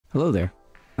Hello there,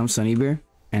 I'm Sunny Bear,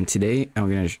 and today I'm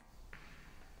gonna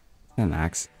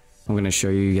show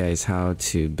you guys how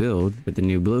to build with the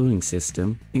new building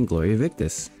system in Gloria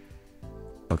Victis.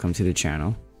 Welcome to the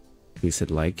channel. Please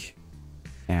hit like,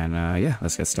 and yeah,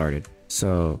 let's get started.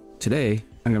 So today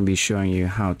I'm gonna be showing you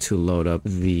how to load up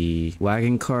the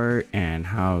wagon cart and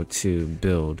how to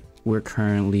build. We're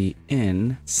currently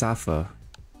in Safa.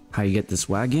 How you get this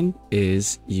wagon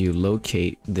is you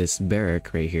locate this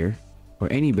barrack right here,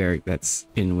 or any barrack that's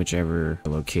in whichever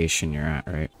location you're at,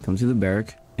 right? Come to the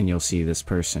barrack and you'll see this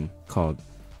person called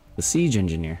the siege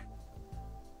engineer.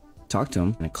 Talk to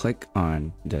him and click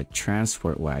on the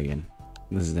transport wagon.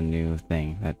 This is the new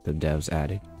thing that the devs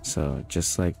added. So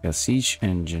just like a siege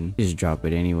engine, just drop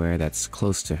it anywhere that's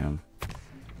close to him.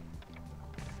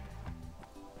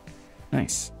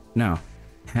 Nice. Now,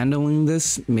 handling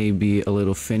this may be a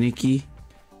little finicky,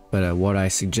 but what I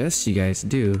suggest you guys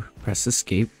do, press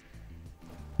escape,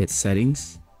 hit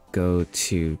settings, go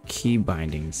to key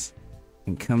bindings,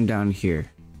 and come down here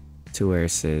to where it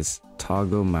says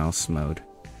toggle mouse mode.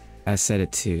 I set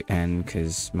it to N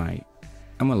because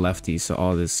I'm a lefty, so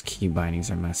all this key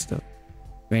bindings are messed up.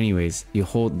 But anyways, you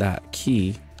hold that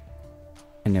key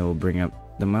and it will bring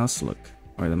up the mouse look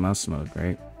or the mouse mode,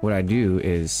 right? What I do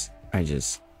is I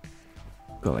just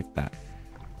go like that.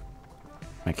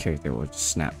 My character will just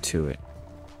snap to it.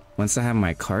 Once I have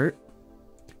my cart,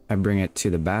 I bring it to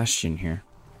the bastion here.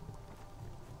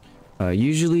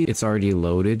 Usually it's already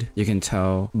loaded. You can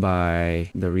tell by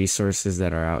the resources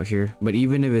that are out here, but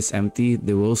even if it's empty,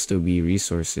 there will still be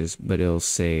resources, but it'll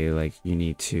say like you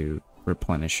need to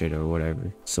replenish it or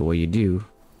whatever. So what you do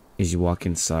is you walk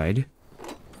inside,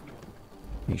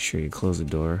 make sure you close the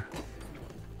door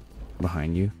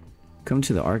behind you, come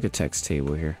to the architect's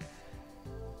table here.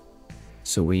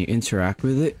 So when you interact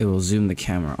with it, it will zoom the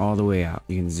camera all the way out.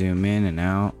 You can zoom in and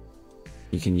out.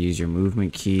 You can use your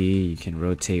movement key. You can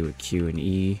rotate with Q and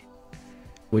E.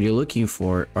 What you're looking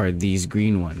for are these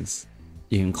green ones.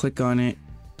 You can click on it.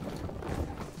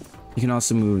 You can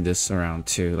also move this around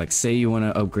too. Like say you want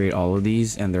to upgrade all of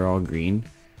these and they're all green.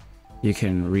 You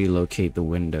can relocate the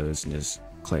windows and just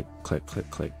click, click,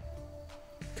 click, click.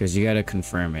 Because you got to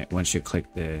confirm it once you click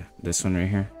this one right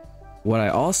here. What I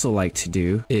also like to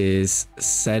do is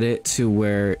set it to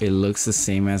where it looks the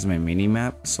same as my mini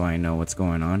map, so I know what's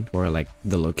going on, or like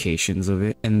the locations of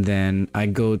it. And then I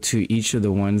go to each of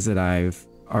the ones that I've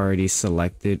already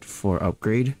selected for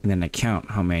upgrade, and then I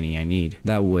count how many I need.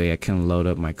 That way I can load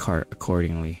up my cart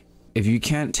accordingly. If you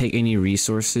can't take any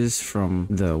resources from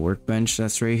the workbench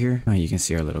that's right here, you can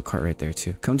see our little cart right there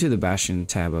too. Come to the bastion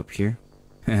tab up here.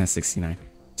 69.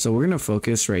 So we're going to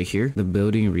focus right here, the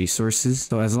building resources.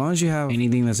 So as long as you have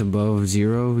anything that's above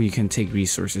 0, you can take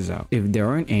resources out. If there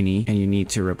aren't any and you need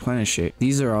to replenish it,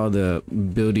 these are all the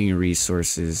building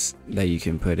resources that you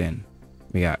can put in.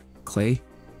 We got clay,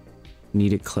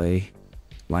 kneaded clay,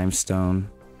 limestone,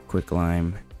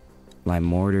 quicklime, lime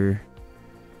mortar,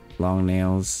 long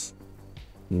nails,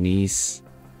 gneiss,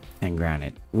 and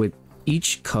granite. With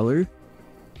each color,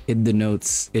 it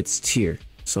denotes its tier.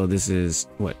 So this is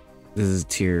what? This is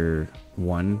tier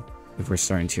 1 if we're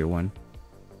starting tier 1,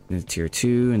 and tier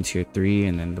 2 and tier 3,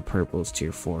 and then the purple is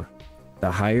tier 4. The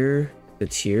higher the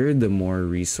tier, the more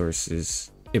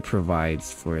resources it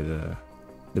provides for the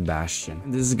bastion.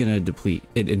 This is gonna deplete.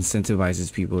 It incentivizes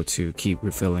people to keep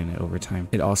refilling it over time.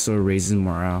 It also raises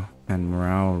morale, and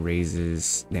morale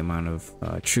raises the amount of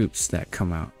troops that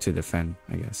come out to defend,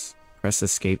 I guess. Press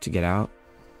escape to get out.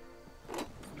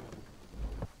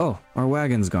 Oh, our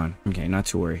wagon's gone. Okay, not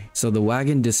to worry. So the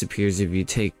wagon disappears if you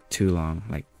take too long,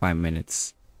 like 5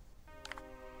 minutes.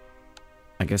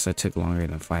 I guess I took longer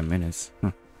than 5 minutes.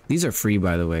 Huh. These are free,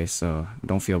 by the way, so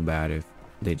don't feel bad if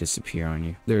they disappear on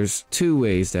you. There's 2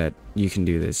 ways that you can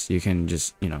do this. You can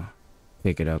just, you know,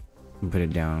 pick it up and put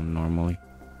it down normally.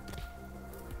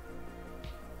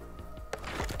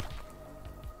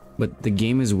 But the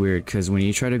game is weird because when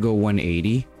you try to go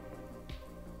 180,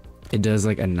 it does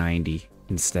like a 90.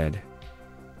 Instead,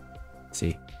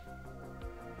 see,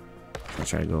 I'll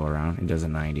try to go around, it does a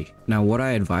 90. Now what I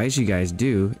advise you guys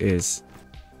do is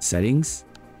settings,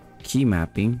 key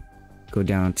mapping, go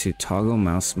down to toggle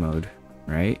mouse mode,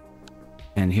 right?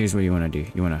 And here's what you want to do.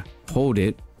 You want to hold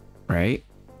it, right?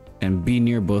 And be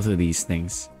near both of these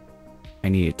things. I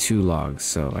needed 2 logs,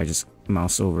 so I just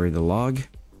mouse over the log,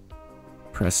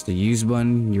 press the use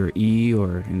button, your E,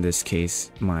 or in this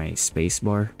case my space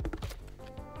bar,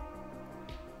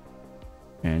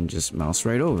 and just mouse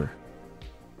right over.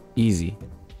 Easy.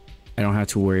 I don't have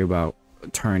to worry about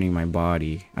turning my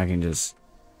body. I can just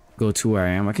go to where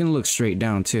I am. I can look straight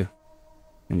down too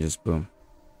and just boom.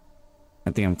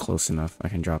 I think I'm close enough. I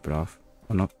can drop it off.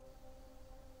 Oh no.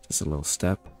 Just a little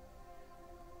step.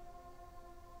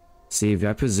 See, if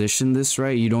I position this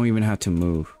right, you don't even have to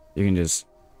move. You can just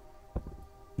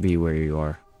be where you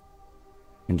are.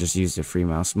 And just use the free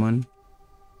mouse button.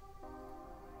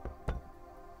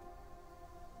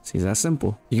 See, it's that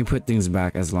simple. You can put things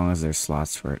back as long as there's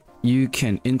slots for it. You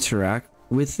can interact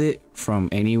with it from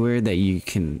anywhere that you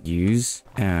can use,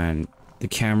 and the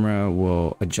camera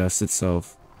will adjust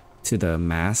itself to the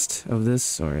mast of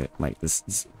this, or like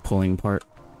this pulling part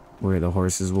where the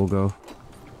horses will go.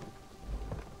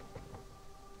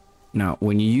 Now,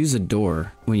 when you use a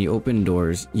door, when you open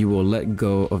doors, you will let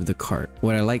go of the cart.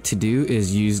 What I like to do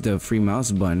is use the free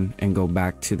mouse button and go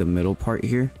back to the middle part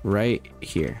here, right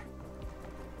here.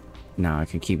 Now I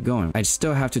can keep going. I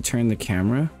still have to turn the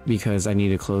camera because I need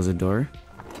to close the door.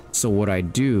 So what I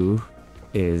do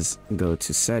is go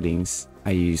to settings.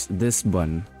 I use this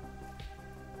button,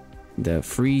 the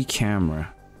free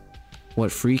camera.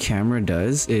 What free camera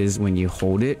does is when you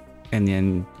hold it and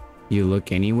then you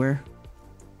look anywhere,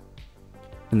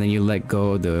 and then you let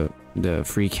go of the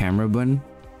free camera button,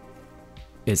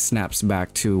 it snaps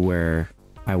back to where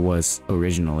I was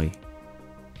originally.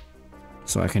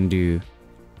 So I can do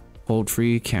hold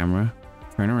free camera,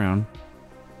 turn around,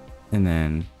 and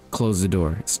then close the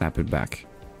door, snap it back.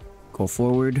 Go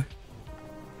forward,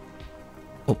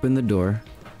 open the door,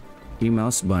 free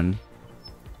mouse button,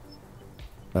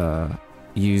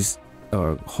 use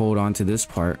or hold on to this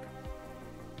part,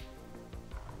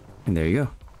 and there you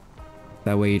go.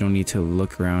 That way you don't need to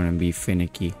look around and be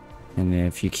finicky. And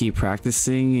if you keep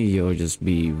practicing, you'll just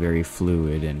be very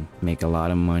fluid and make a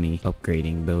lot of money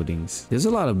upgrading buildings. There's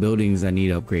a lot of buildings that need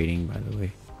upgrading, by the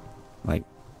way. Like,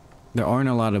 there aren't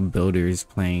a lot of builders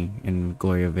playing in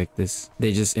Gloria Victis.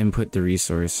 They just input the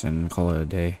resource and call it a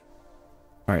day.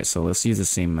 Alright, so let's use the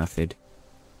same method.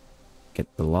 Get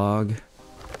the log,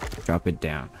 drop it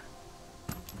down.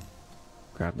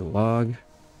 Grab the log,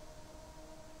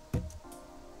 and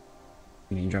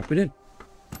then drop it in.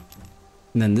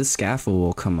 And then this scaffold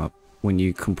will come up when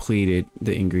you completed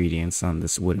the ingredients on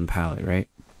this wooden pallet, right?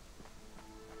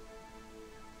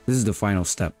 This is the final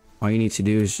step. All you need to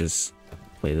do is just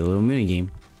play the little mini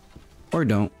game, or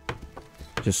don't.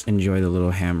 Just enjoy the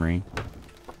little hammering.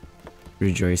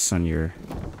 Rejoice on your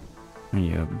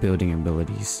building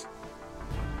abilities.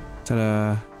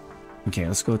 Ta-da! Okay,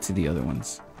 let's go to the other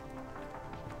ones.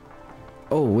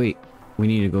 Oh wait, we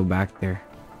need to go back there.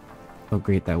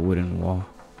 Upgrade that wooden wall.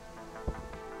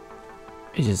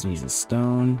 It just needs a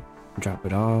stone. Drop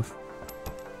it off.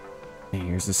 And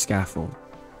here's the scaffold.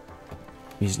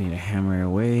 You just need to hammer it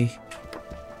away.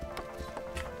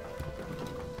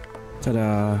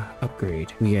 Ta-da!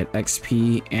 Upgrade. We get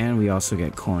XP and we also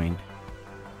get coin.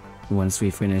 Once we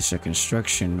finish a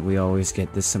construction, we always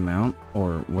get this amount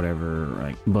or whatever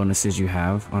like bonuses you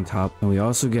have on top. And we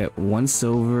also get 1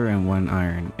 silver and 1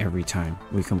 iron every time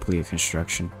we complete a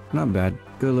construction. Not bad.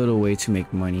 Good little way to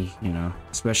make money, you know,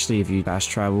 especially if you fast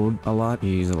traveled a lot.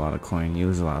 You use a lot of coin, you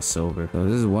lose a lot of silver. So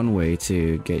this is one way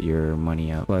to get your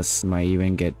money up. Plus, you might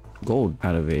even get gold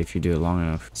out of it if you do it long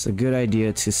enough. It's a good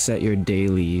idea to set your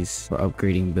dailies for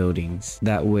upgrading buildings.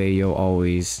 That way you'll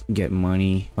always get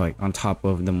money like on top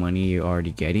of the money you're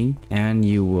already getting, and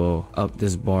you will up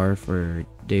this bar for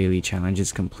daily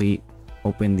challenges complete,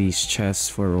 open these chests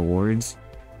for rewards.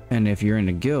 And if you're in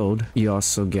a guild, you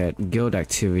also get guild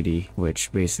activity,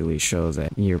 which basically shows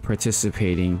that you're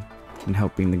participating in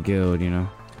helping the guild, you know.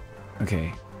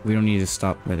 Okay, we don't need to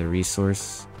stop by the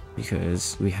resource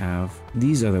because we have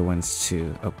these other ones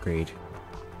to upgrade.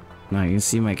 Now you can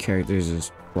see my character is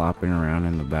just flopping around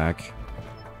in the back.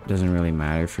 Doesn't really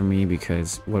matter for me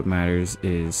because what matters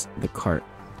is the cart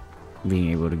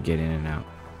being able to get in and out.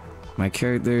 My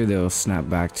character, they'll snap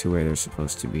back to where they're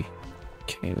supposed to be.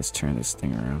 Okay, let's turn this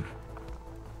thing around.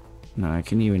 Now I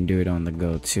can even do it on the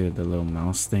go too, the little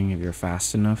mouse thing if you're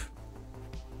fast enough.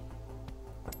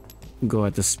 Go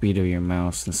at the speed of your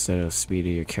mouse instead of the speed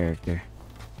of your character.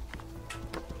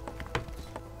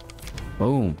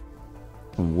 Boom!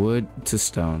 From wood to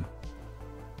stone.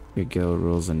 Your guild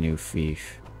rules a new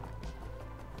fief.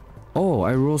 Oh,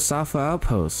 I rule Safa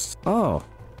Outpost. Oh,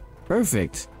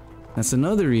 perfect. That's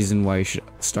another reason why you should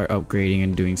start upgrading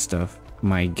and doing stuff.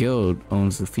 My guild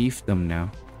owns the fiefdom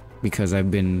now because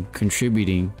I've been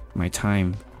contributing my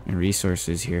time and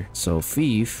resources here. So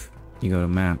fief, you go to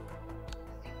map.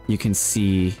 You can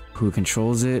see who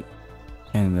controls it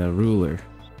and the ruler.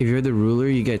 If you're the ruler,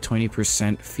 you get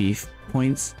 20% fief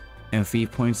points, and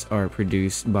fief points are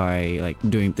produced by like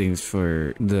doing things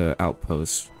for the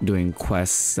outposts, doing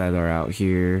quests that are out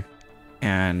here,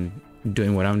 and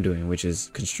doing what I'm doing, which is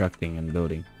constructing and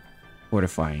building.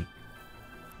 fortifying.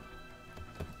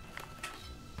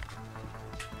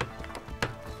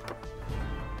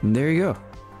 And there you go.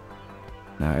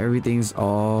 Now everything's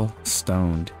all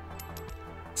stoned.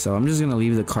 So I'm just gonna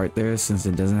leave the cart there since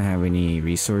it doesn't have any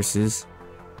resources.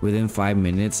 Within 5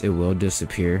 minutes, it will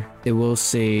disappear. It will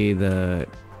say the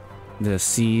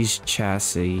siege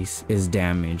chassis is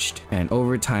damaged, and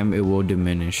over time it will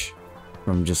diminish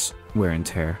from just wear and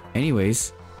tear.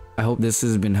 Anyways, I hope this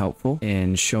has been helpful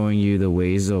in showing you the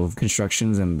ways of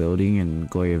constructions and building in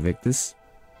Gloria Victis.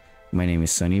 My name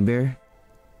is Sunny Bear,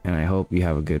 and I hope you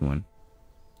have a good one.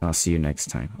 I'll see you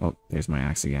next time. Oh, there's my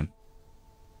axe again.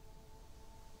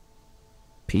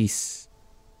 Peace.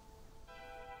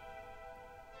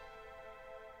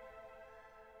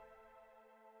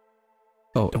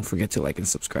 Oh, don't forget to like and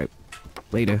subscribe.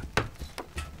 Later.